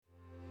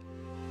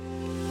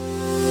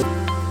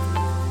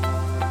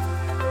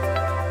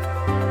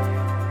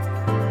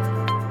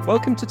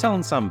Welcome to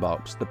Talent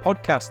Sandbox, the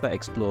podcast that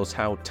explores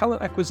how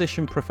talent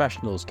acquisition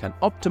professionals can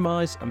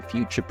optimize and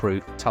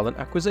future-proof talent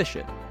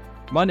acquisition.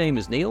 My name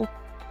is Neil.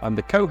 I'm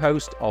the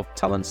co-host of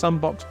Talent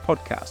Sandbox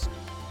podcast.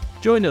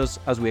 Join us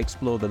as we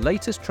explore the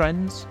latest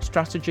trends,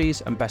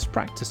 strategies, and best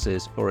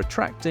practices for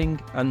attracting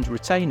and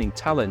retaining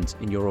talent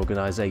in your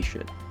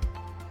organization.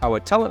 Our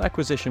talent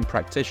acquisition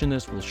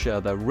practitioners will share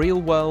their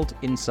real-world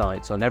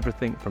insights on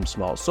everything from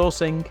smart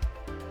sourcing,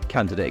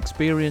 candidate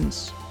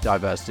experience,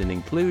 diversity and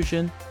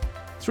inclusion,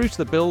 through to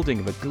the building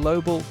of a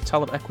global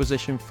talent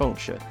acquisition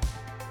function.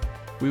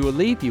 We will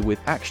leave you with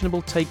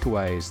actionable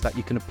takeaways that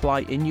you can apply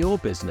in your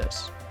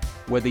business.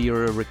 Whether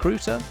you're a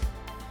recruiter,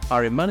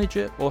 hiring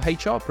manager, or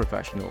HR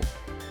professional,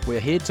 we're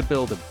here to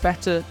build a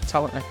better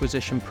talent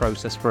acquisition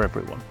process for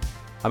everyone.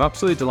 I'm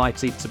absolutely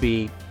delighted to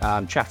be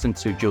chatting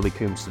to Julie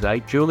Coombs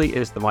today. Julie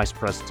is the Vice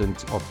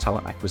President of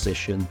Talent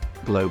Acquisition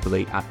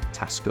globally at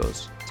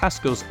Taskus.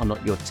 Taskus are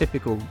not your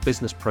typical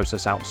business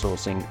process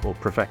outsourcing or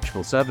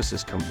professional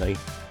services company,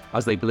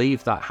 as they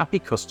believe that happy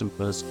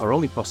customers are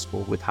only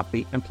possible with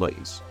happy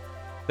employees.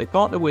 They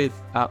partner with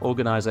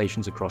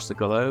organizations across the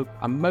globe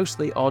and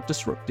mostly are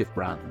disruptive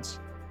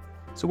brands.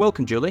 So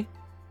welcome, Julie.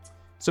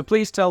 So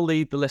please tell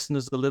the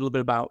listeners a little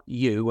bit about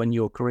you and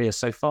your career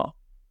so far.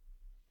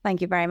 Thank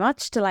you very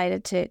much.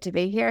 Delighted to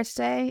be here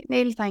today.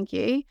 Neil, thank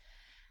you.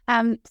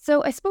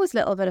 So I suppose a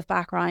little bit of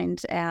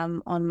background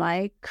on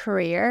my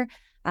career.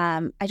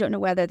 I don't know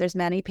whether there's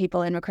many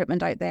people in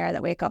recruitment out there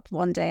that wake up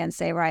one day and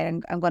say, right,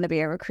 I'm going to be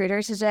a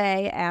recruiter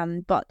today.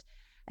 But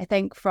I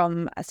think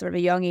from a sort of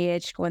a young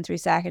age, going through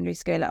secondary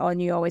school, I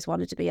knew I always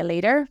wanted to be a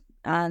leader,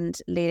 and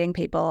leading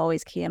people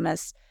always came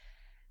as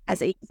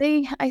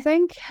easy, I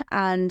think.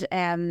 And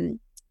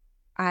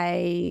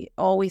I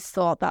always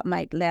thought that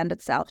might lend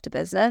itself to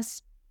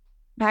business.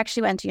 I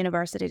actually went to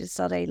university to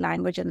study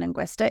language and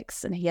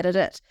linguistics and hated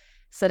it.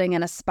 Sitting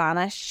in a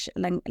Spanish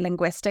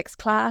linguistics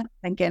class,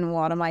 thinking,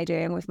 what am I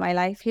doing with my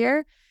life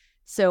here?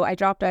 So I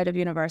dropped out of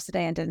university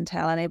and didn't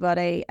tell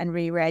anybody, and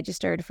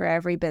re-registered for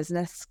every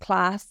business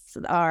class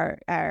or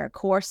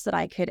course that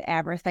I could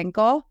ever think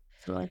of.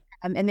 Right.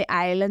 In the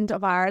island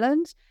of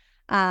Ireland.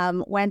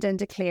 Went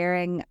into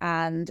clearing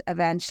and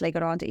eventually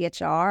got on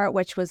to HR,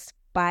 which was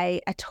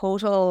by a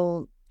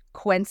total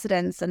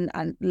coincidence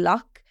and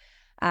luck.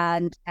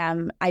 And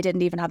I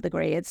didn't even have the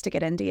grades to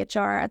get into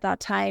HR at that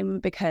time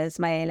because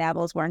my A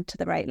levels weren't to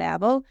the right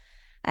level.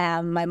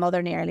 My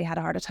mother nearly had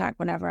a heart attack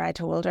whenever I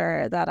told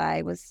her that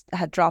I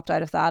had dropped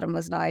out of that and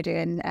was now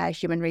doing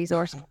human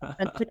resource.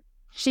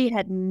 She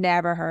had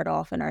never heard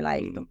of in her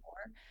life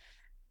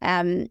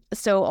before.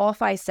 So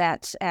off I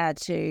set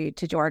to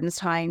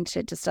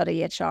Jordanstown to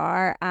study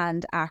HR,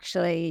 and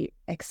actually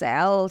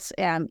excelled.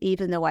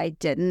 Even though I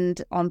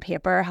didn't on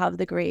paper have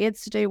the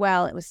grades to do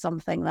well, it was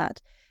something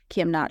that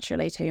came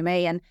naturally to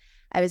me. And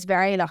I was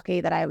very lucky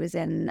that I was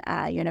in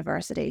a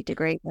university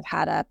degree that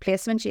had a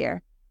placement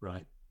year.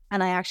 Right.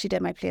 And I actually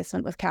did my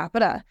placement with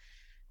Capita.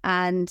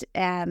 And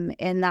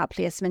in that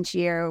placement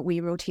year, we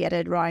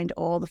rotated around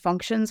all the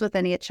functions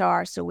within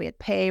HR. So we had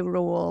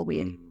payroll, we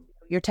had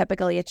your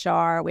typical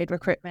HR, we had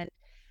recruitment,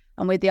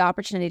 and we had the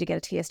opportunity to get a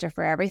taster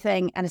for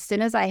everything. And as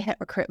soon as I hit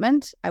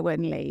recruitment, I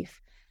wouldn't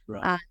leave.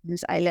 Right. And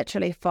I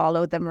literally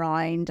followed them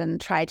around and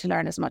tried to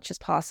learn as much as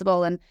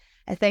possible. And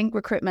I think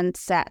recruitment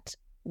set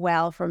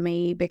well for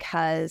me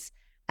because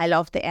I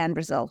loved the end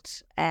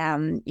result.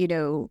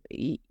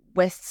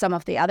 With some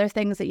of the other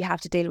things that you have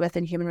to deal with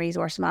in human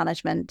resource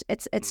management,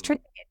 it's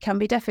tricky. It can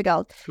be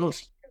difficult. Of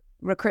course.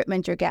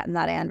 Recruitment, you're getting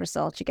that end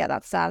result. You get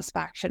that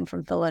satisfaction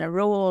from filling a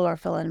role or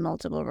filling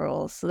multiple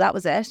roles. So that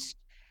was it.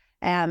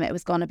 It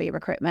was going to be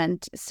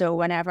recruitment. So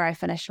whenever I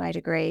finished my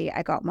degree,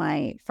 I got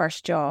my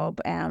first job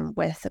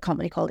with a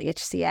company called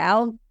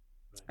HCL,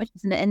 which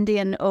is an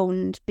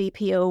Indian-owned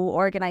BPO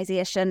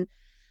organisation.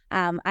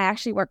 I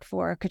actually worked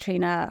for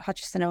Katrina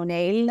Hutchison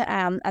O'Neill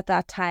at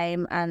that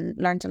time and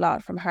learned a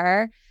lot from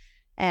her,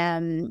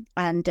 and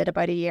did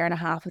about a year and a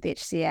half with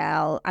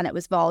HCL. And it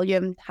was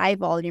high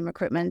volume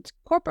recruitment,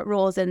 corporate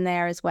roles in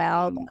there as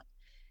well.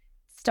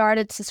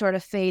 Started to sort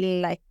of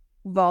feel like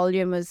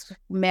volume was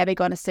maybe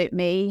going to suit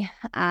me.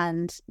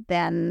 And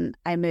then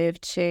I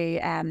moved to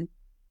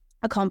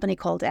a company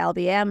called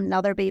LBM,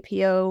 another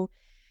BPO,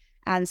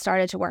 and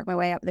started to work my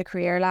way up the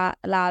career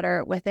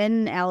ladder.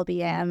 Within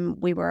LBM,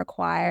 we were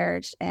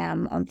acquired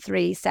on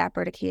 3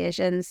 separate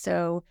occasions.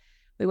 So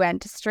we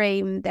went to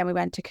Stream, then we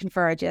went to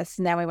Convergys,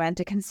 and then we went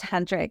to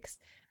Concentrics,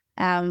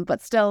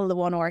 but still the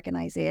one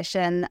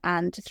organisation.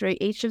 And through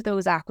each of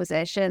those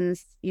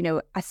acquisitions,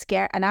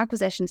 an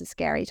acquisition's a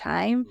scary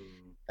time.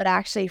 But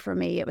actually for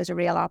me, it was a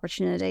real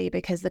opportunity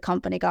because the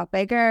company got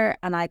bigger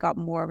and I got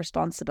more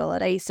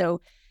responsibility. So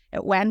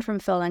it went from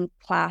filling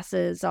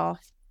classes of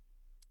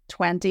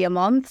 20 a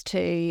month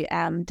to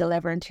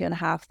delivering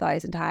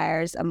 2,500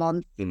 hires a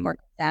month for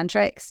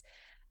Concentrics.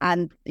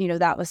 And,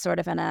 that was sort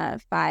of in a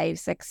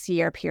 5-6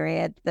 year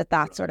period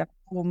that sort of,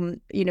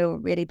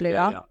 really blew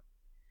up.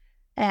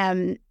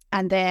 And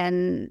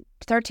then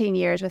 13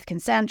 years with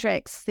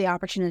Concentrics, the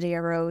opportunity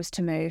arose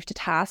to move to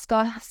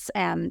Taskus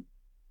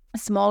a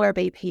smaller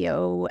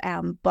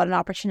BPO, but an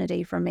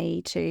opportunity for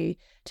me to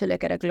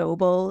look at a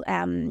global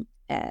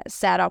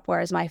setup,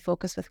 whereas my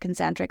focus with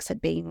Concentrics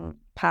had been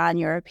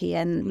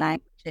pan-European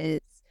languages,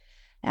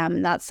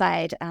 that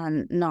side,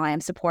 and now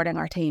I'm supporting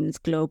our teams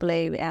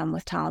globally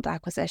with talent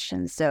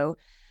acquisition. So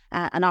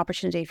an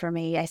opportunity for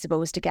me, I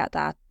suppose, to get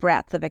that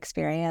breadth of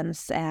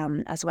experience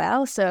as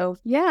well. So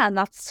yeah, and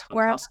that's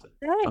Fantastic.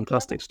 where I'm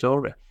Fantastic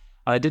story.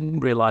 I didn't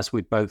realise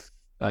we both,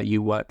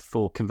 you worked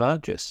for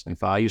Convergys. In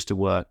fact, I used to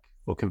work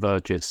for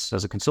Convergys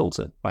as a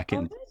consultant back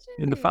in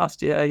the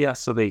past. Yeah, yeah.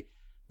 So the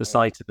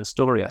site of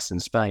Asturias in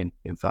Spain,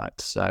 in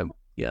fact. So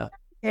yeah.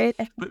 It's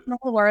a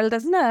small world,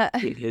 isn't it?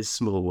 It is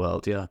small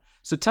world, yeah.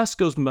 So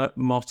Tesco's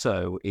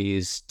motto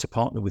is to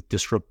partner with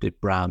disruptive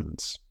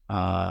brands,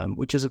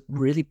 which is a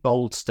really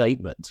bold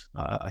statement.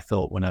 I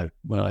thought when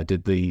I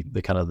did the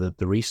kind of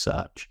the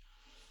research.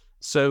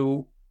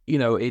 So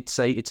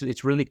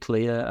it's really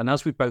clear, and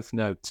as we both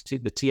know,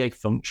 the TA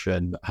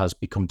function has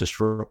become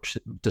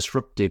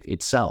disruptive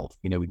itself.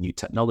 With new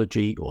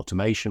technology,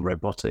 automation,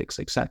 robotics,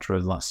 etc.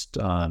 The last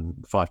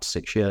 5 to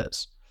 6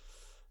 years.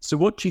 So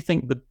what do you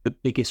think the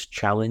biggest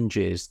challenge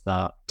is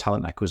that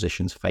talent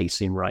acquisition's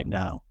facing right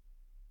now?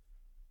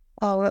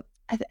 Oh,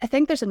 I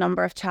think there's a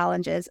number of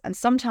challenges, and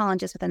some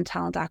challenges within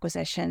talent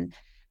acquisition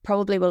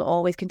probably will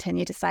always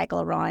continue to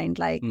cycle around,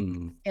 like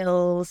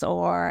skills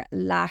or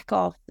lack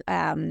of,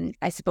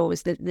 I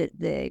suppose,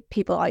 the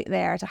people out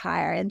there to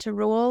hire into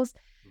roles.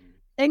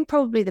 I think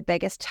probably the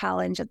biggest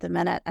challenge at the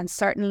minute, and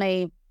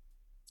certainly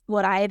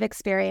what I've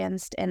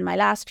experienced in my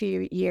last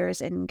few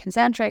years in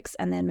Concentrics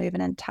and then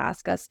moving into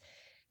Taskus,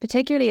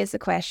 particularly, is the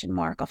question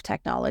mark of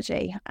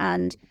technology.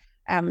 And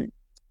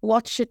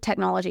what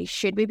technology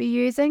should we be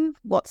using?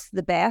 What's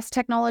the best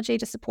technology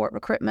to support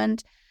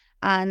recruitment?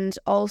 And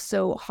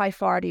also, how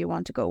far do you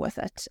want to go with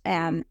it?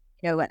 And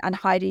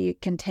how do you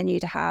continue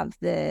to have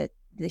the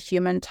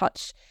human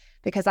touch?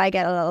 Because I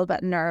get a little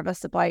bit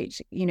nervous about,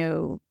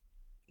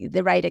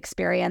 the right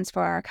experience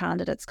for our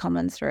candidates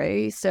coming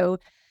through. So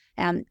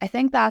I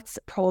think that's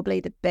probably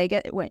the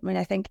biggest, when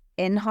I think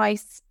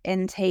in-house,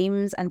 in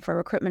teams, and for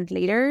recruitment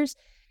leaders,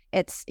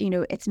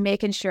 it's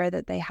making sure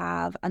that they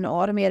have an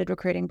automated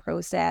recruiting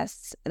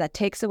process that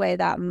takes away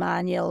that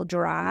manual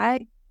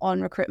drag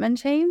on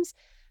recruitment teams,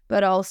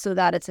 but also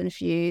that it's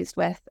infused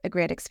with a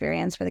great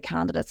experience for the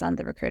candidates and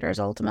the recruiters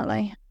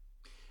ultimately.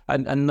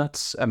 And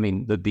that's, I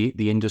mean,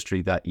 the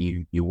industry that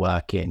you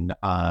work in,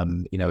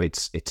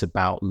 it's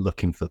about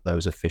looking for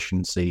those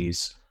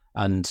efficiencies.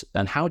 And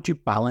how do you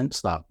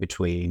balance that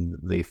between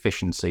the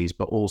efficiencies,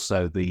 but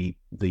also the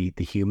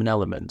human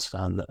element,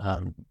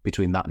 and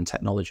between that and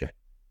technology?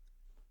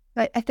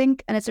 I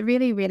think, and it's a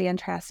really, really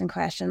interesting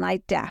question. I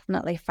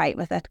definitely fight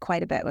with it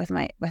quite a bit with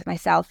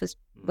myself, as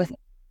with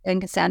in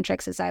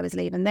Concentrics. As I was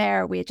leaving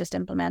there, we had just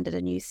implemented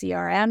a new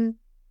CRM.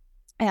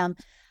 And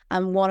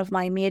one of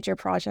my major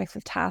projects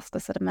with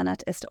Taskless at the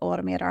minute is to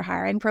automate our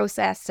hiring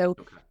process. So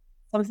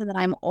something that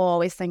I'm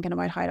always thinking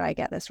about, how do I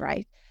get this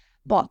right?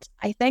 But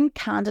I think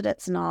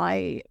candidates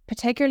now,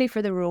 particularly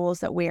for the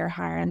roles that we're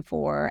hiring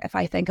for, if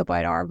I think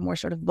about our more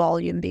sort of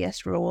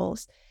volume-based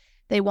roles,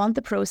 they want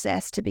the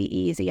process to be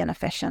easy and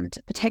efficient,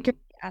 particularly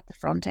at the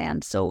front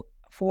end. So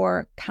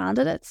for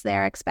candidates,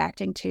 they're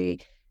expecting to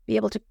be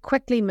able to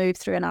quickly move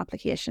through an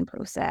application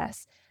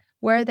process.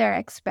 Where they're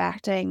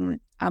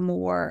expecting a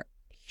more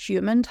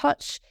human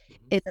touch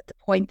is at the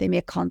point they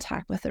make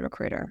contact with the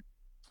recruiter.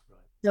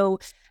 So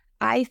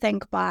I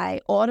think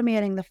by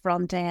automating the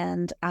front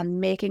end and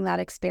making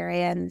that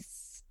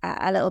experience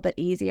a little bit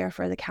easier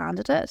for the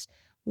candidate,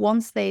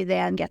 once they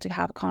then get to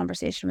have a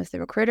conversation with the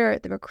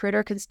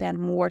recruiter can spend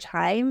more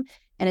time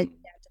in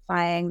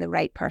identifying the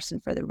right person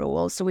for the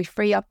role. So we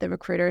free up the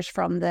recruiters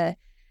from the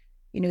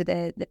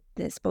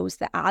suppose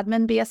the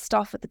admin based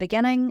stuff at the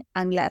beginning,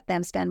 and let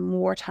them spend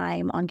more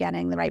time on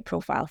getting the right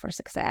profile for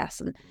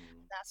success. And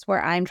that's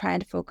where I'm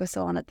trying to focus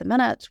on at the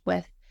minute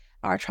with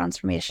our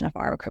transformation of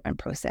our recruitment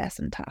process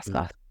and task.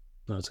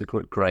 That's a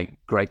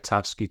great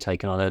task you've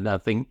taken on. And I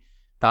think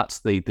that's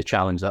the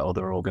challenge that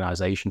other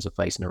organizations are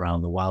facing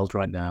around the world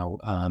right now.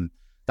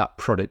 That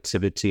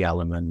productivity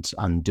element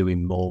and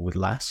doing more with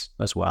less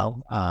as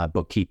well,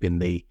 but keeping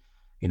the,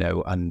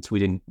 and we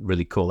didn't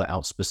really call it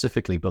out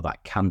specifically, but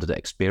that candidate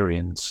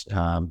experience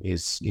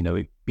is,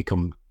 it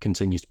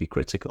continues to be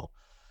critical.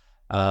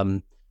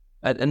 And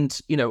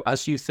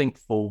as you think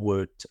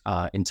forward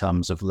in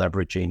terms of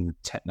leveraging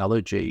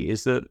technology,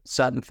 is there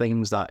certain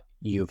things that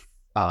you've,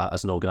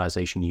 as an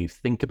organization, you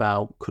think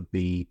about could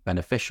be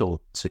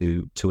beneficial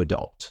to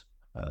adopt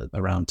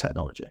around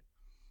technology?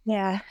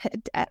 Yeah,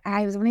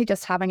 I was only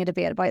just having a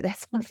debate about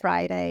this on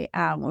Friday.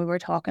 We were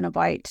talking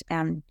about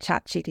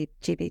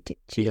ChatGPT.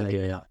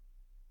 Yeah.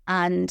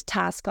 And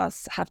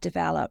Taskus have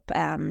developed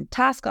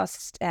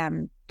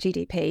Taskus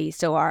GDP,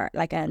 so our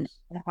like an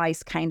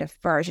in-house kind of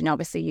version,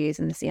 obviously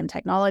using the same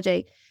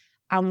technology,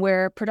 and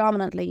we're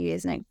predominantly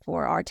using it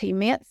for our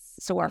teammates,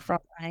 so our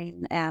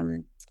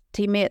frontline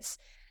teammates,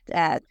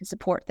 to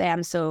support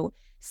them. So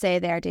say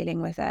they're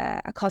dealing with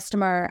a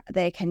customer,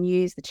 they can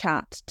use the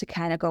chat to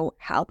kind of go,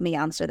 help me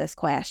answer this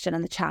question.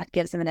 And the chat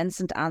gives them an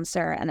instant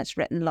answer and it's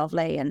written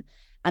lovely, and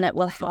it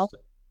will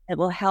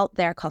help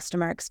their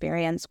customer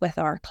experience with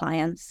our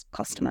clients'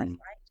 customers. Right?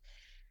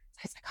 So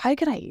I was like, how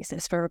can I use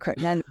this for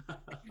recruitment?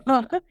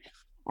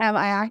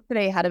 I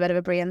actually had a bit of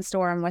a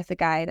brainstorm with the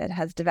guy that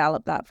has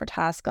developed that for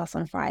Task Us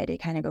on Friday,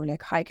 kind of go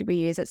like, how could we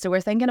use it? So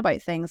we're thinking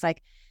about things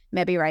like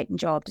maybe writing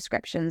job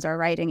descriptions or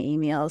writing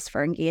emails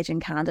for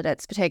engaging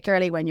candidates,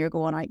 particularly when you're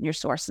going out and you're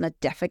sourcing a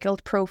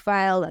difficult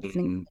profile.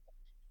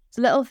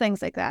 So little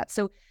things like that.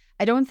 So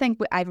I don't think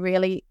I've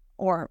really,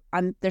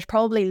 there's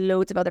probably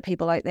loads of other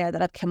people out there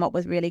that have come up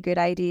with really good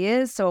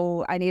ideas.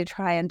 So I need to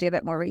try and do a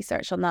bit more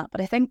research on that.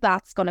 But I think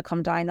that's going to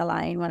come down the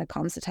line when it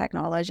comes to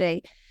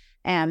technology.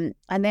 And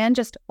then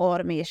just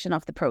automation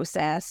of the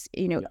process,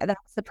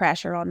 that's the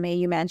pressure on me.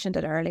 You mentioned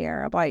it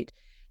earlier about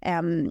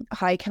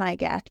how can I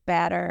get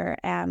better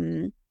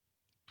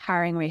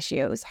hiring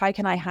ratios? How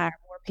can I hire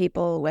more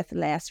people with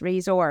less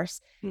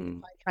resource? How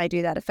can I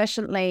do that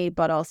efficiently,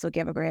 but also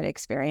give a great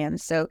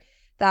experience? So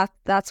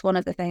that's one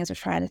of the things we're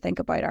trying to think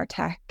about our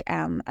tech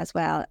as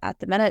well at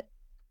the minute,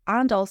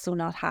 and also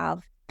not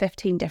have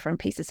 15 different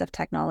pieces of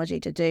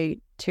technology to do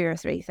 2 or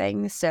 3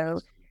 things.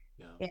 So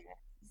yeah.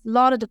 A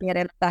lot of debate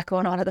in that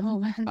going on at the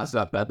moment. As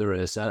I bet there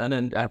is, and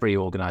then every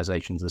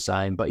organisation's the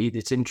same. But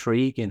it's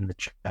intriguing, the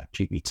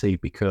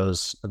ChatGPT,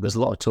 because there's a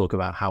lot of talk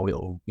about how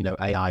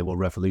AI will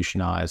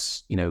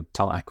revolutionise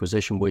talent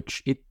acquisition,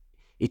 which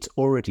it's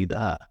already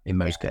there in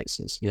most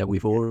cases.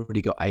 We've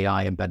already got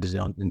AI embedded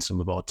in some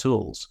of our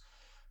tools.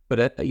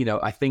 But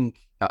I think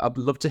I'd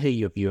love to hear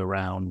your view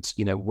around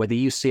whether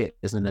you see it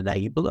as an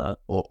enabler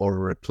or a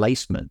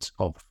replacement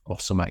of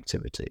some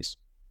activities.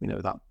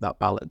 That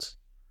balance.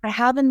 I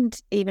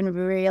haven't even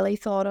really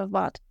thought of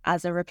what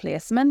as a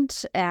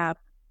replacement.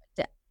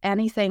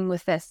 Anything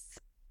with this,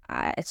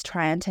 it's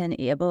trying to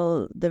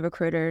enable the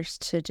recruiters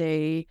to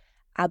do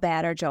a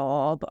better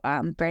job,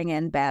 bring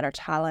in better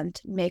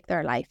talent, make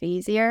their life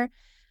easier.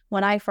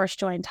 When I first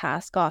joined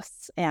Task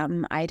Us,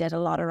 I did a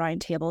lot of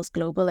roundtables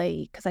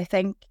globally, because I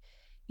think,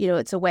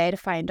 it's a way to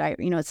find out,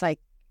 it's like,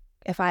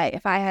 if I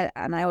had,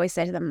 and I always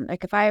say to them,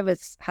 like, if I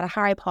had a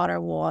Harry Potter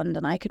wand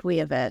and I could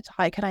wave it,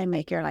 how could I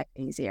make your life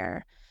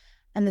easier?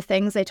 And the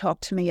things they talk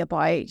to me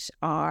about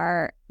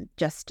are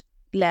just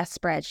less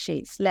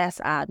spreadsheets, less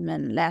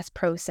admin, less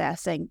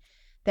processing.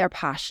 They're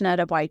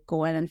passionate about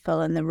going and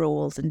filling the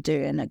roles and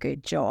doing a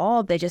good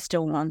job. They just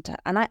don't want to.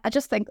 And I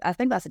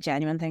think that's a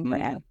genuine thing for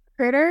any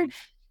recruiter.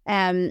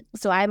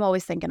 So I'm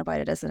always thinking about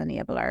it as an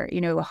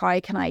enabler. How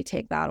can I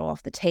take that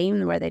off the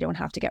team where they don't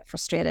have to get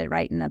frustrated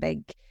writing a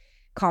big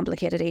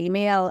complicated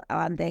email,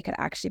 and they could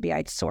actually be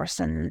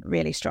outsourcing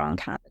really strong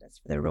candidates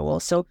for the role.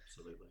 So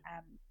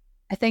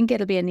I think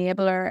it'll be an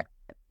enabler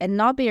and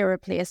not be a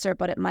replacer,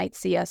 but it might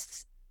see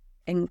us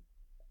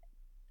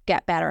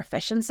get better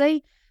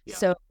efficiency. Yeah.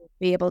 So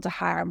be able to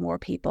hire more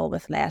people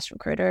with less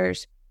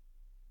recruiters.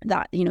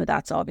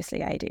 That's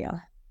obviously ideal.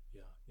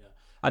 Yeah.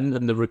 And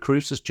the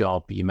recruiter's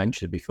job, you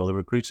mentioned before, the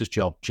recruiter's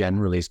job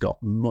generally has got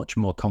much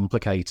more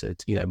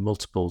complicated,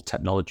 multiple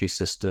technology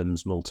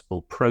systems,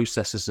 multiple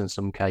processes in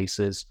some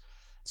cases.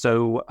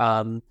 So,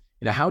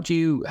 how do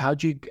you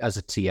as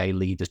a TA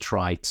leader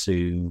try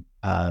to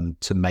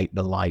make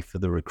the life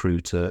of the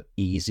recruiter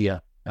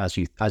easier as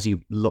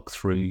you look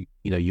through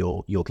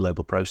your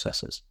global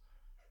processes?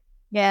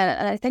 Yeah,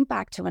 and I think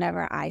back to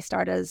whenever I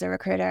started as a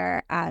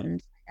recruiter, and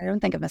I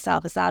don't think of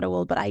myself as that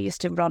old, but I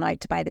used to run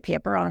out to buy the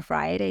paper on a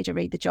Friday to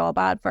read the job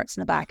adverts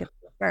in the back of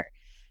the paper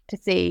to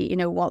see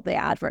what the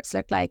adverts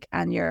look like,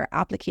 and your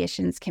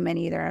applications came in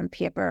either on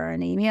paper or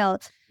an email.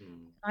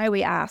 Now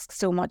we ask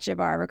so much of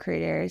our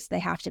recruiters, they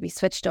have to be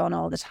switched on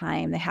all the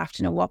time. They have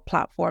to know what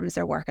platforms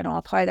they're working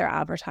off, how they're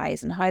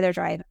advertising, how they're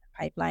driving the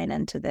pipeline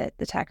into the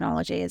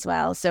technology as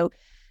well. So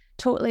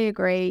totally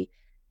agree.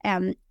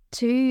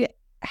 To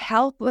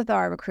help with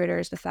our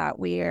recruiters with that,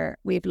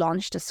 we've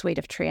launched a suite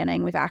of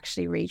training. We've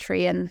actually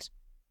retrained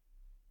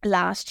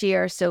last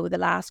year, so the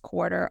last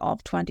quarter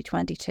of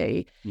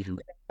 2022,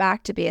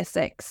 back to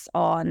basics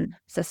on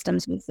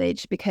systems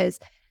usage, because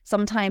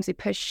sometimes we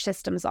push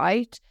systems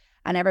out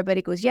and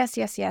everybody goes, yes,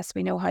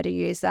 we know how to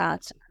use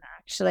that. And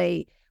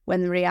actually,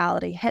 when the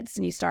reality hits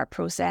and you start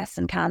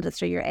processing candidates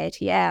through your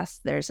ATS,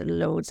 there's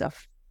loads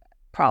of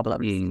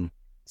problems.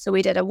 So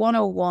we did a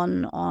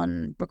 101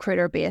 on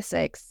recruiter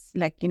basics,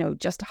 like,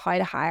 just how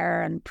to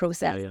hire and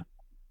process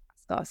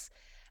us.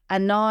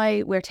 And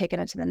now we're taking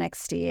it to the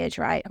next stage,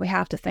 right? We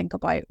have to think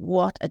about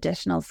what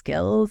additional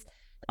skills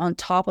on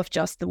top of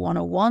just the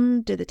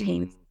 101 do the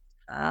teams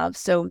have.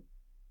 So,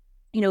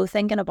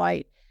 thinking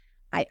about,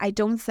 I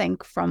don't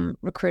think from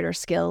recruiter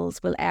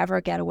skills we'll ever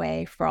get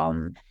away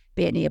from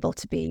being able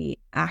to be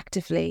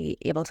actively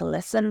able to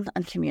listen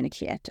and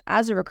communicate.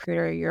 As a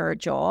recruiter, your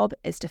job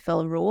is to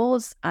fill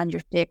roles and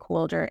your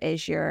stakeholder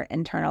is your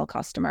internal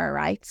customer,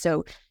 right?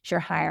 So it's your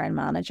hiring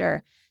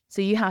manager.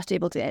 So you have to be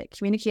able to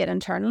communicate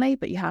internally,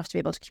 but you have to be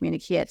able to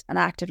communicate and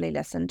actively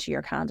listen to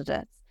your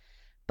candidates.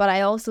 But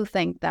I also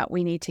think that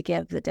we need to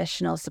give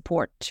additional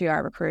support to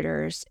our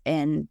recruiters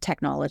in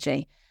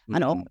technology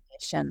and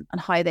automation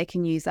and how they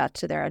can use that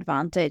to their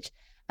advantage.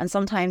 And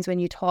sometimes when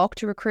you talk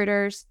to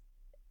recruiters,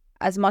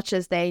 as much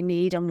as they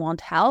need and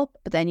want help,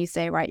 but then you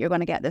say, right, you're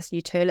going to get this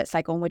new tool. It's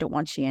like, oh, we don't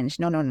want change.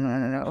 No, no, no,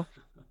 no, no,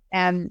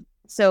 no.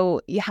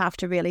 So you have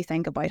to really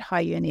think about how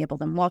you enable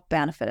them, what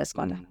benefit is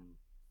going to have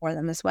for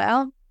them as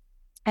well.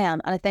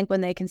 And I think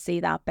when they can see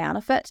that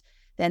benefit,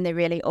 then they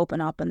really open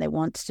up and they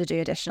want to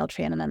do additional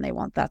training and they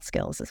want that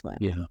skills as well.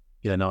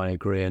 Yeah, no, I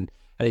agree. And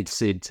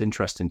it's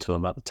interesting to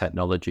them about the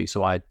technology.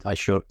 So I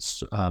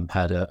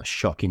had a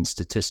shocking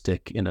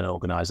statistic in an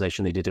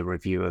organization. They did a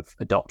review of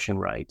adoption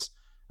rates,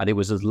 and it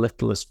was as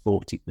little as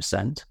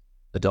 40%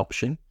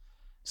 adoption.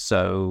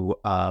 So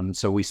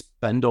we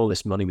spend all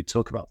this money. We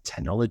talk about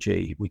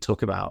technology. We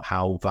talk about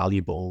how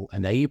valuable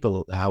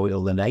how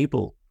it'll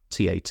enable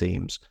TA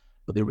teams.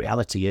 But the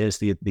reality is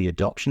the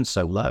adoption's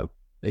so low,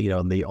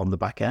 on the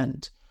back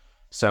end.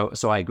 So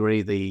I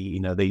agree.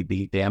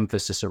 The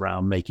emphasis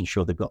around making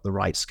sure they've got the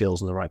right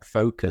skills and the right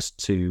focus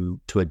to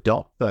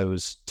adopt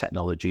those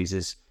technologies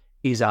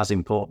is as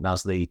important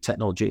as the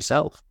technology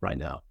itself right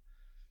now.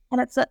 And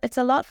it's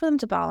a lot for them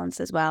to balance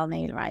as well,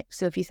 Neil, right?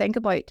 So if you think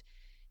about,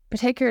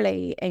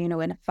 particularly, in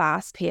a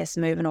fast-paced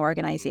moving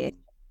organization,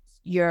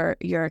 your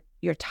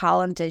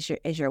talent is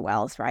your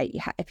wealth, right?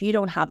 If you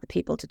don't have the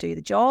people to do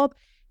the job,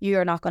 you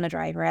are not going to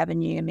drive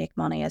revenue and make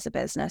money as a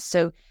business.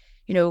 So,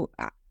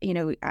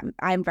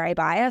 I'm very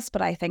biased,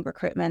 but I think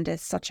recruitment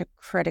is such a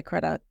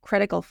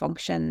critical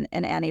function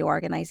in any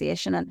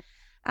organization.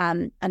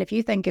 And if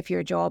you think, if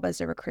your job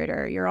as a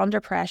recruiter, you're under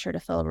pressure to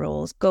fill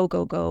roles, go,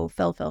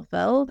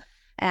 fill.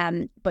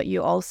 But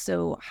you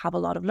also have a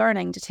lot of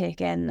learning to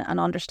take in and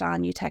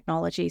understand new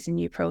technologies and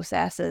new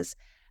processes.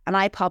 And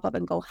I pop up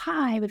and go,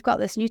 hi, we've got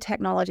this new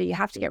technology. You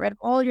have to get rid of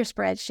all your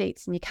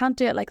spreadsheets and you can't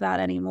do it like that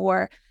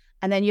anymore.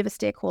 And then you have a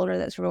stakeholder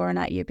that's roaring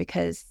at you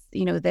because,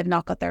 they've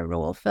not got their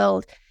role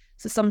filled.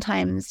 So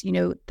sometimes,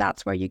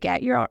 that's where you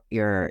get your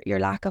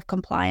lack of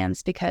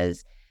compliance,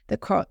 because the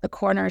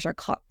corners are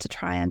cut to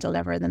try and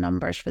deliver the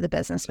numbers for the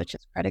business, which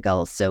is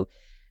critical. So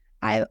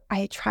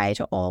I try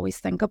to always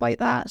think about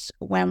that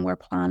when we're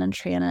planning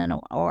training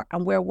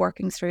and we're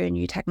working through a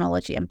new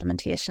technology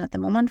implementation at the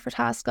moment for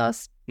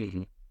TaskUs.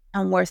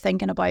 And we're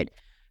thinking about,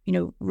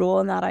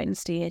 rolling that out in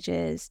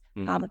stages,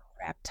 having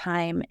prep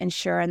time,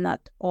 ensuring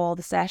that all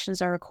the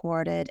sessions are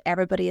recorded,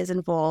 everybody is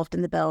involved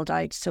in the build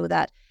out, so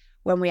that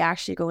when we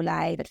actually go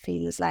live, it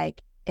feels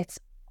like it's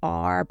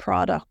our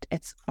product,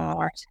 it's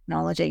our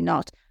technology,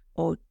 not,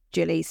 oh,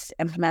 Julie's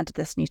implemented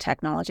this new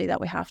technology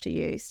that we have to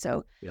use.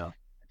 So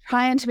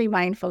trying to be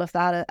mindful of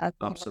that.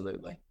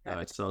 Absolutely. No,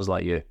 it sounds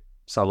like you're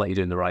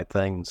doing the right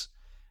things.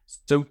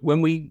 So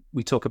when we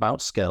talk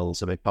about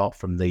skills, apart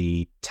from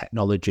the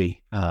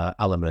technology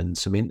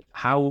elements,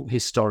 how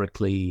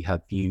historically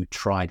have you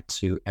tried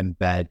to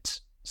embed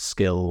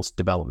skills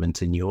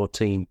development in your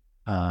team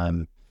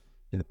in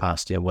the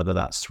past year, whether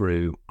that's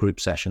through group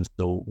sessions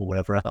or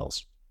whatever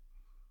else?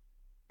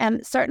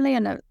 Certainly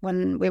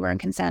when we were in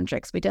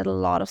Concentrics, we did a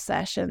lot of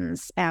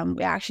sessions.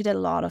 We actually did a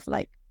lot of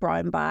like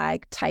brown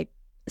bag type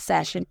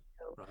session.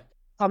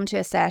 Come to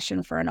a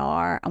session for an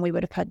hour, and we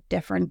would have had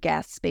different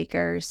guest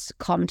speakers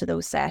come to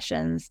those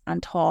sessions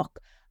and talk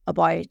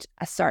about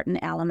a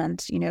certain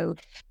element,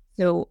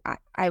 So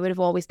I would have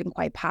always been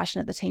quite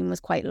passionate. The team was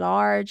quite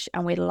large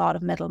and we had a lot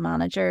of middle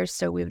managers.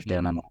 So we were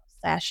doing a lot of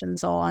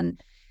sessions on,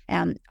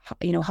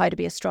 how to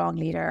be a strong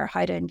leader,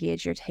 how to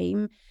engage your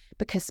team,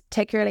 because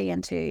particularly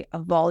into a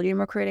volume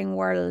recruiting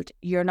world,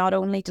 you're not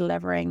only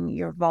delivering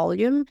your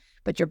volume,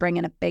 but you're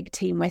bringing a big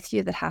team with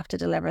you that have to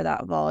deliver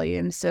that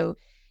volume. So,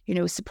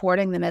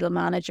 supporting the middle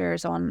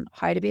managers on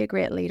how to be a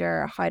great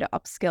leader, how to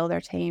upskill their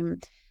team.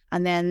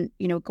 And then,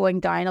 going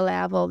down a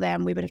level,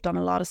 then we would have done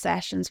a lot of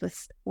sessions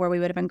where we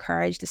would have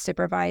encouraged the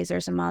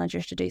supervisors and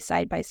managers to do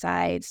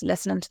side-by-sides,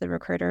 listening to the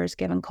recruiters,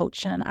 giving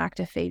coaching and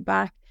active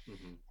feedback.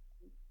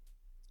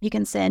 You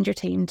can send your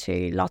team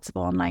to lots of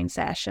online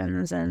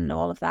sessions and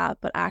all of that,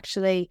 but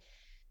actually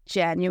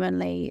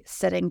genuinely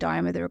sitting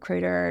down with the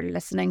recruiter,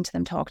 listening to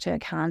them talk to a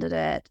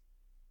candidate,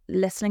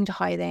 listening to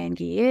how they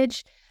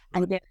engage,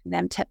 and giving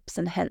them tips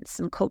and hints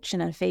and coaching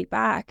and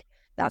feedback,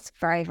 that's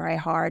very, very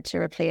hard to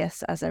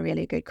replace as a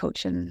really good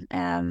coaching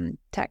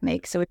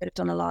technique. So we would have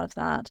done a lot of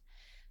that.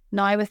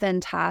 Now within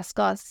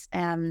TaskUs,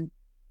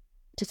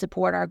 to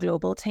support our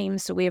global team,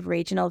 so we have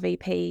regional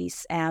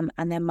VPs, and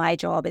then my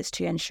job is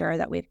to ensure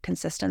that we have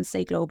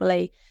consistency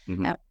globally.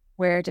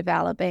 We're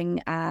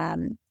developing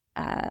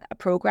a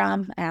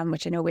program,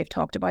 which I know we've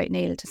talked about,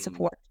 Neil, to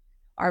support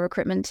our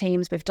recruitment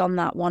teams. We've done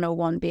that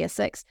 101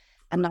 basics.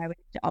 And now we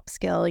need to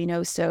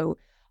upskill, so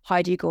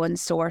how do you go and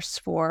source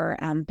for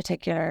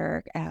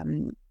particular,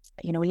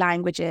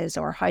 languages,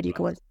 or how do you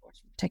go and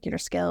source particular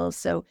skills?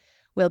 So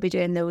we'll be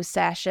doing those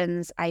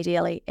sessions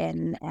ideally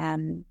in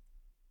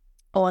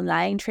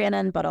online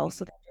training, but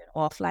also doing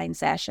offline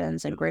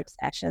sessions and group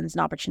sessions,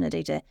 an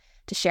opportunity to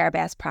share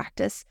best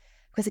practice.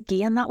 Because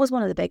again, that was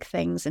one of the big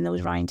things in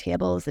those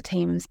roundtables the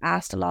teams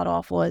asked a lot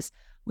of was,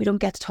 we don't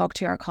get to talk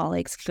to our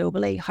colleagues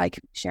globally. How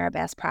can we share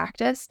best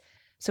practice?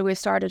 So we've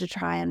started to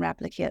try and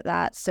replicate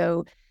that.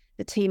 So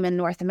the team in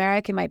North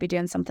America might be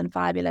doing something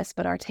fabulous,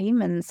 but our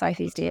team in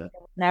Southeast Asia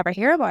will never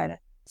hear about it.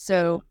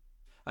 So,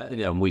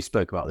 and we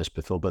spoke about this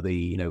before, but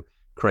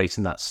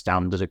creating that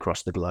standard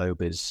across the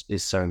globe is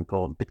so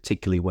important,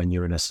 particularly when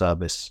you're in a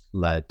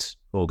service-led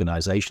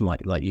organization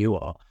like you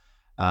are.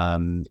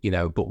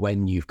 But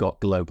when you've got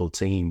global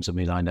teams, I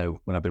mean, I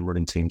know when I've been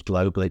running teams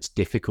globally, it's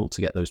difficult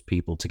to get those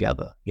people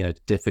together.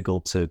 It's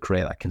difficult to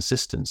create that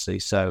consistency.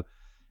 So,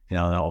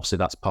 obviously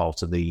that's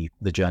part of the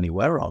journey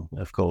we're on,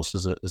 of course,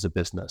 as a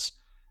business.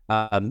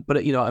 But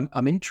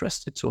I'm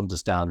interested to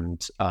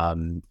understand,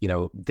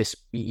 this.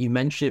 You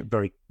mentioned it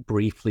very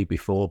briefly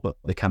before, but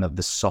the kind of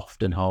the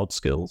soft and hard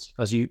skills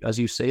as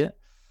you see it.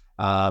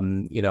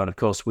 And of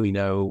course we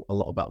know a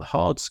lot about the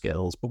hard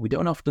skills, but we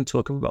don't often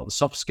talk about the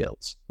soft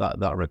skills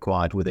that are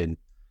required within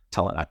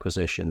talent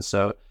acquisition.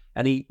 So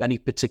any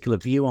particular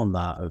view on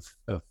that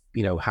of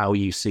how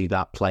you see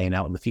that playing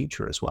out in the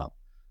future as well?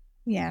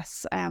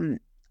 Yes.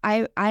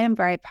 I am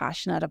very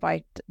passionate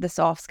about the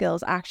soft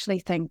skills. I actually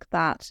think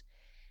that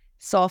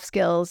soft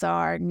skills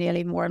are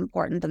nearly more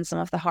important than some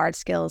of the hard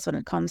skills when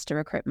it comes to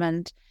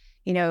recruitment,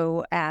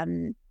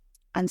 and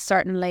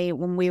certainly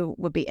when we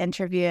would be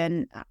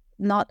interviewing,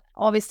 not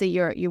obviously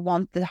you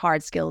want the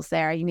hard skills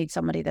there. You need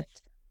somebody that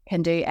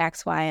can do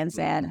X, Y, and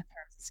Z in terms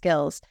of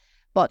skills,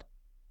 but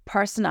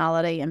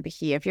personality and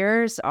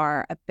behaviors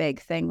are a big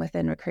thing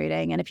within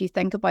recruiting. And if you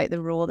think about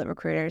the role that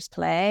recruiters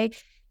play,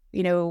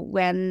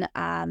 when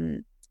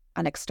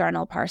an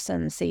external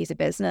person sees a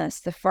business,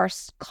 the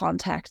first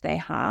contact they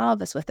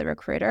have is with the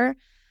recruiter,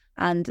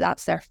 and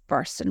that's their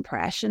first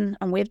impression.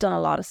 And we've done a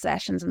lot of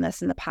sessions on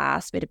this in the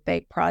past. We had a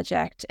big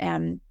project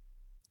on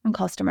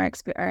customer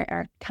experience,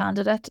 or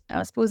candidate,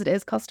 I suppose it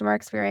is customer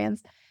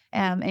experience,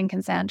 in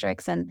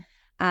Concentrics,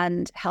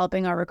 and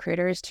helping our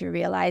recruiters to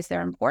realize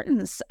their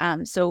importance.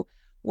 So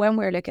when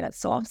we're looking at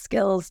soft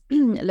skills,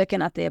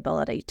 looking at the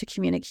ability to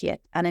communicate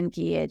and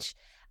engage,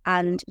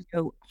 and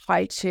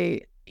how to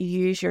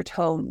use your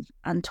tone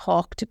and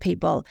talk to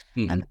people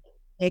and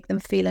make them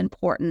feel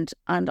important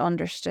and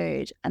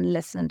understood and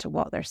listen to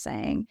what they're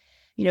saying.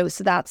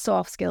 So that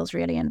soft skill is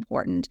really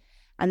important.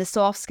 And the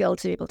soft skill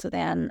to be able to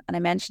then, and I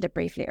mentioned it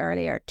briefly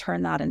earlier,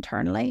 turn that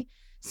internally.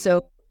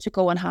 So to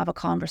go and have a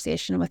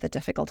conversation with a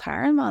difficult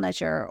hiring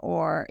manager,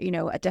 or,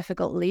 a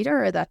difficult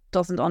leader that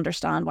doesn't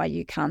understand why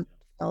you can't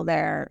fulfill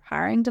their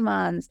hiring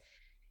demands,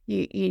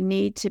 you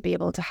need to be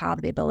able to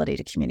have the ability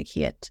to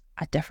communicate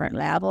at different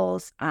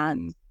levels,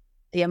 and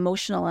the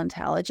emotional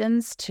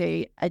intelligence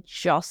to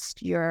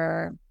adjust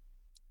your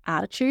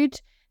attitude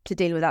to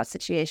deal with that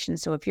situation.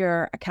 So if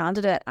you're a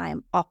candidate,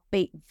 I'm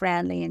upbeat,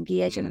 friendly,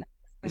 engaging, and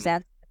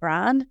present the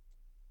brand.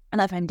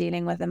 And if I'm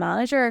dealing with a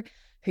manager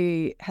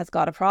who has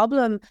got a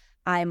problem,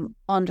 I'm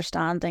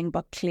understanding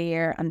but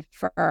clear and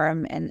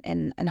firm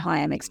in how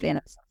I'm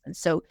explaining something.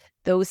 So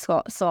those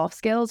soft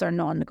skills are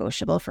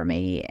non-negotiable for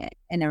me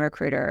in a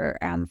recruiter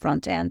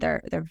front end.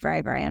 They're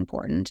very, very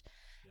important.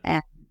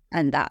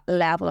 And that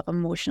level of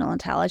emotional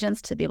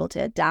intelligence to be able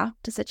to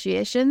adapt to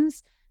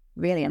situations,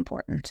 really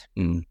important.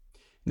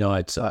 No,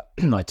 I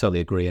totally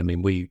agree. I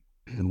mean, we're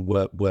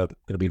going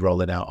to be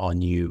rolling out our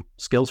new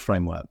skills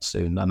framework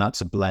soon, and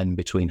that's a blend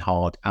between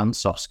hard and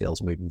soft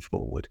skills moving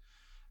forward.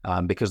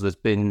 Because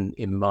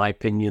in my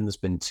opinion, there's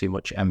been too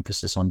much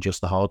emphasis on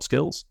just the hard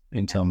skills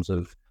in terms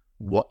of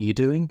what you're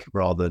doing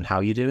rather than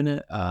how you're doing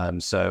it.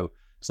 So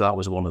that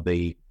was one of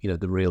the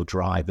the real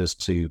drivers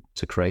to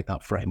create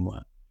that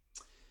framework.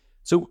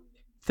 So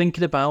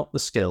thinking about the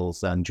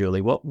skills then, Julie,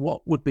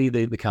 what would be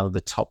the kind of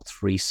the top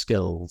 3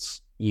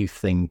 skills you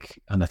think,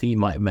 and I think you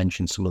might have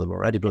mentioned some of them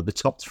already, but the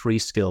top 3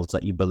 skills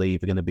that you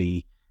believe are going to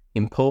be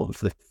important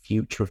for the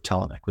future of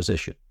talent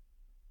acquisition?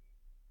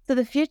 So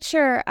the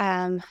future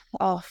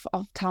of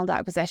talent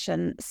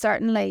acquisition,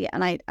 certainly,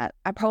 and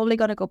I'm probably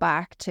going to go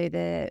back to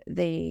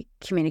the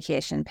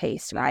communication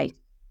piece, right?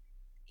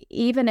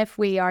 Even if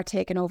we are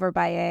taken over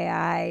by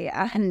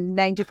AI and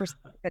 90%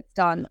 of it's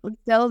done,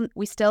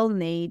 we still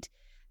need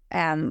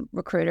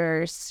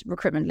recruiters,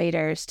 recruitment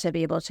leaders to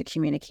be able to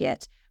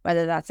communicate,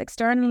 whether that's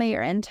externally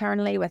or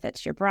internally, with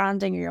it's your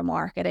branding or your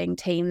marketing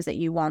teams that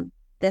you want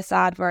this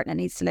advert and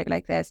it needs to look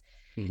like this.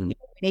 We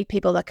need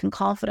people that can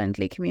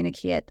confidently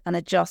communicate and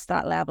adjust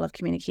that level of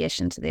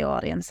communication to the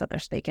audience that they're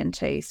speaking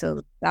to.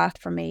 So that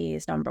for me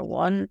is number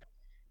 1.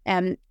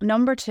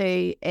 Number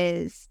 2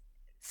 is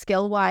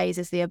skill-wise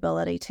is the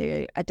ability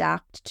to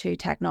adapt to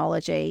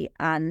technology.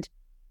 And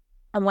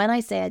when I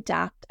say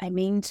adapt, I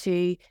mean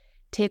to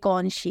take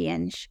on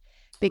change,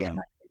 because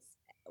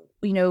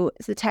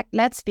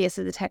let's face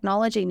it, the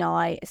technology now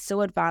is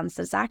so advanced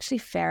that it's actually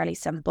fairly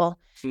simple.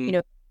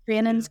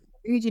 Training's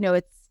good.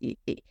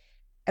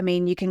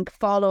 You can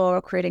follow a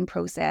recruiting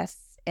process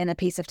in a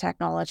piece of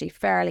technology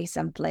fairly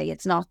simply.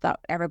 It's not that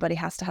everybody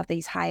has to have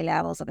these high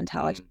levels of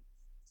intelligence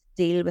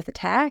to deal with the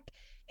tech.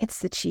 It's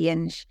the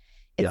change.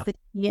 It's the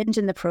change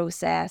in the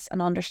process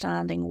and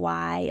understanding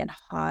why and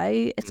how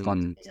it's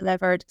going to be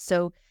delivered.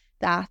 So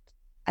that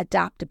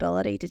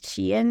adaptability to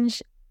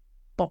change,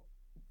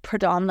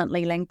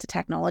 predominantly linked to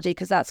technology,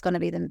 because that's going to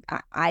be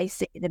I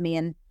see the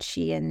main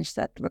change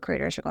that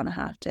recruiters are going to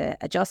have to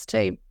adjust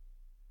to.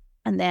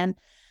 And then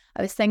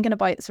I was thinking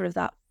about sort of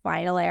that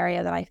final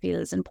area that I feel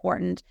is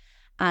important.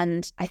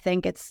 And I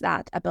think it's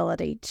that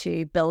ability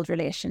to build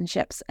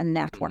relationships and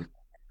network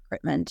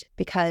recruitment,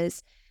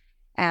 because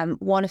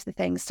one of the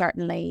things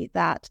certainly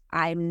that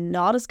I'm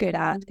not as good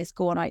at is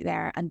going out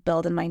there and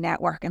building my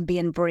network and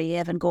being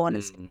brave and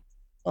going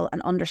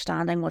and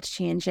understanding what's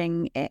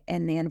changing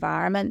in the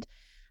environment.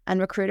 And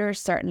recruiters,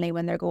 certainly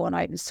when they're going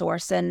out and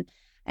sourcing,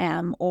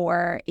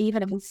 or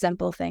even if it's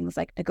simple things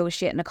like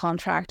negotiating a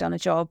contract on a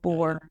job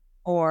board,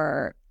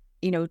 or,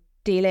 you know,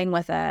 dealing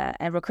with a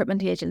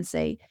recruitment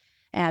agency,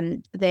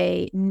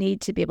 they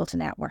need to be able to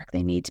network.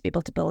 They need to be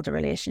able to build a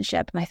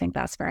relationship. And I think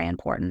that's very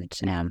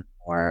important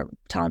for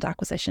talent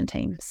acquisition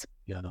teams.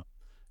 Yeah.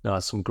 No,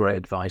 that's some great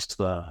advice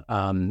there.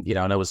 You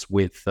know, and I was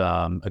with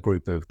a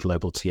group of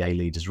global TA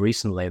leaders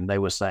recently, and they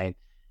were saying,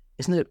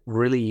 isn't it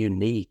really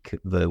unique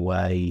the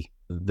way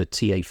the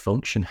TA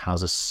function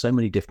has so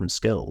many different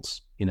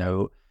skills? You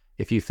know,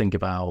 if you think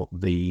about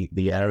the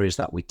areas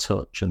that we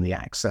touch and the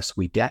access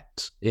we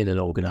get in an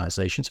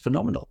organization, it's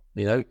phenomenal.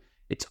 You know,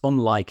 it's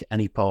unlike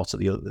any part of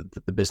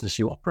the business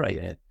you operate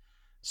in.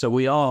 So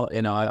we are,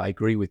 you know, I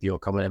agree with your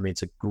comment. I mean,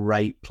 it's a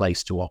great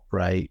place to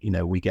operate. You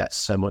know, we get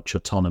so much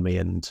autonomy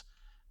and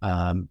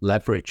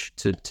leverage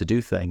to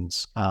do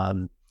things.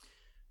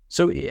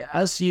 So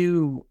as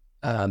you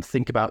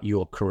think about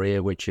your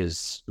career, which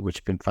has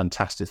been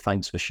fantastic,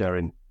 thanks for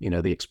sharing, you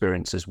know, the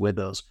experiences with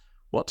us.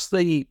 What's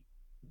the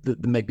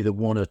maybe the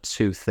one or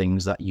two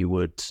things that you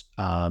would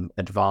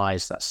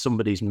advise that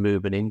somebody's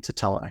moving into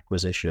talent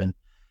acquisition,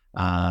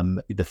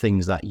 the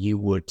things that you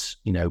would,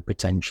 you know,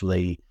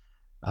 potentially,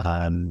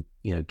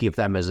 you know, give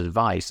them as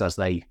advice as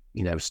they,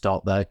 you know,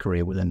 start their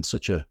career within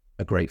such a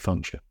great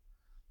function?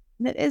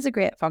 It is a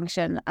great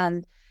function.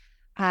 And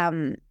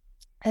I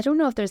don't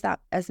know if there's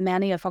that as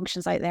many of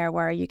functions out there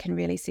where you can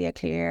really see a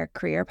clear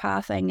career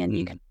pathing and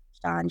you can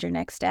understand your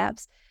next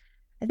steps.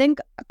 I think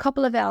a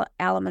couple of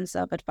elements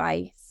of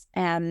advice.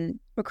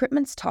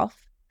 Recruitment's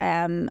tough.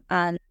 And,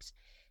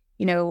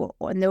 you know,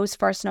 in those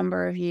first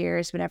number of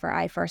years, whenever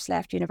I first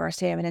left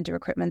university and went into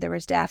recruitment, there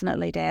was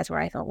definitely days where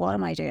I thought, what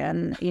am I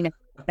doing? You know,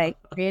 like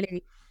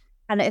really.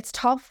 And it's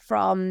tough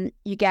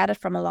you get it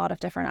from a lot of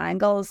different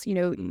angles. You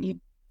know,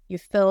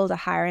 you've filled a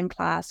hiring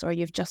class, or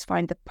you've just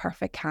found the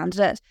perfect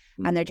candidate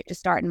and they're just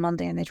starting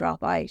Monday and they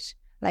drop out.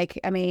 Like,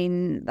 I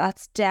mean,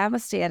 that's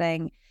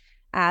devastating.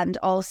 And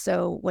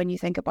also when you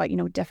think about, you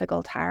know,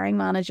 difficult hiring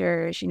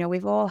managers, you know,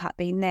 we've all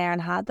been there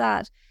and had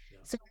that. Yeah.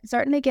 So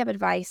certainly give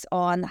advice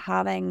on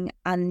having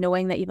and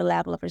knowing that you have a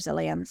level of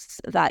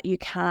resilience, that you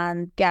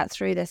can get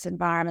through this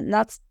environment. And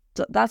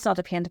that's not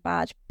to paint a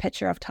bad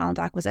picture of talent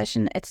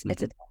acquisition. It's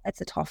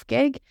a tough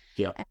gig.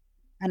 Yeah.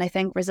 And I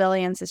think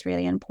resilience is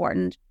really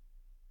important.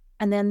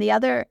 And then the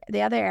other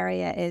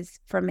area is,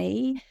 for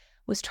me,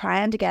 was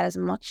trying to get as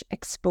much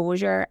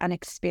exposure and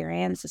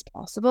experience as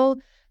possible,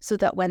 so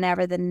that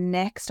whenever the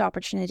next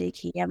opportunity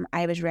came,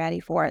 I was ready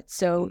for it.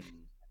 So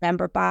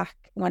remember back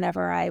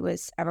whenever I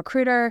was a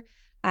recruiter,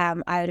 I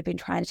would have been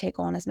trying to take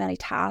on as many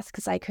tasks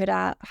as I could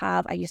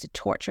have. I used to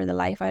torture the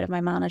life out of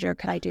my manager.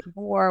 Could I do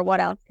more? What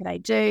else could I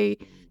do?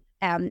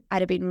 I'd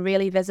have been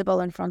really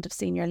visible in front of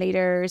senior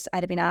leaders.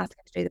 I'd have been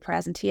asking to do the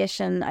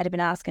presentation. I'd have been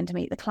asking to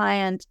meet the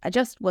client. I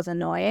just was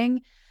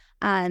annoying,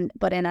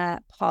 but in a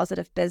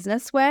positive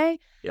business way.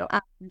 Yeah.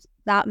 And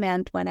that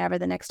meant whenever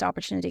the next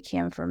opportunity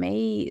came for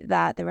me,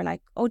 that they were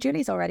like, oh,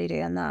 Julie's already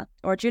doing that.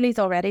 Or Julie's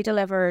already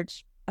delivered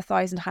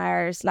 1,000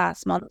 hires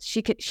last month.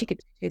 She could do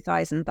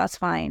 2,000. That's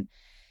fine.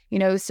 You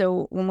know,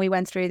 so when we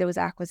went through those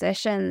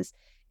acquisitions,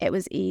 it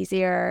was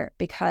easier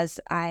because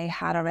I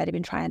had already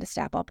been trying to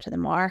step up to the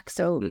mark.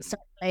 So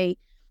certainly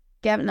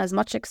getting as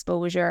much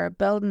exposure,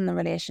 building the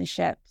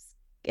relationships,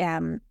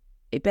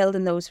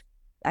 building those,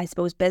 I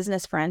suppose,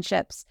 business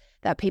friendships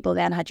that people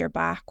then had your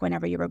back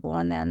whenever you were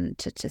going then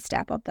to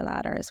step up the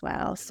ladder as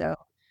well. So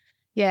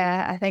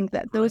yeah, I think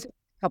that those are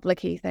a couple of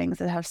key things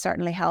that have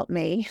certainly helped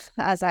me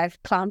as I've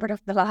clambered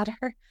up the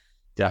ladder.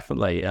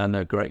 Definitely.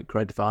 And great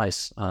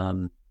advice.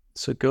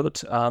 So good.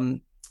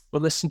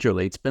 Well, listen,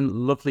 Julie, it's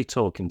been lovely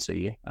talking to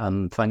you,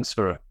 and thanks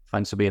for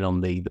being on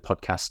the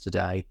podcast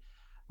today.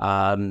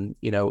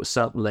 You know,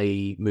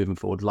 certainly moving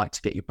forward, I'd like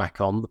to get you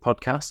back on the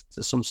podcast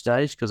at some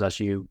stage, because as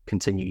you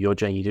continue your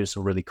journey, you do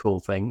some really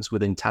cool things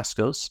within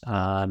Taskus,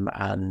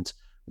 and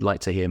I'd like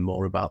to hear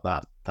more about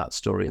that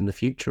story in the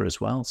future as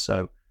well.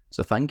 So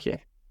thank you.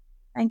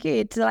 Thank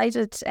you.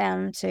 Delighted to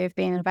have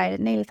been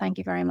invited, Neil. Thank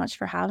you very much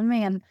for having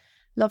me, and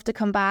love to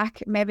come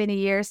back. Maybe in a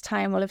year's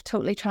time, we'll have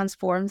totally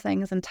transformed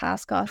things in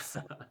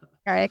Taskus.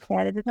 Very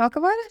excited to talk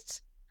about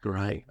it.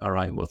 Great. All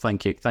right. Well,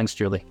 thank you. Thanks,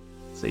 Julie.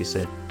 See you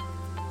soon.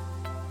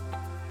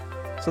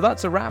 So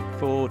that's a wrap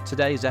for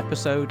today's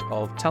episode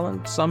of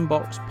Talent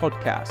Sandbox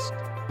Podcast.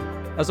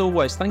 As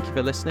always, thank you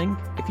for listening.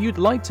 If you'd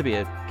like to be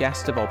a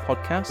guest of our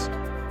podcast,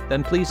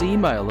 then please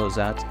email us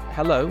at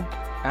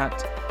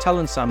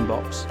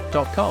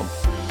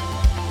hello@talentsandbox.com.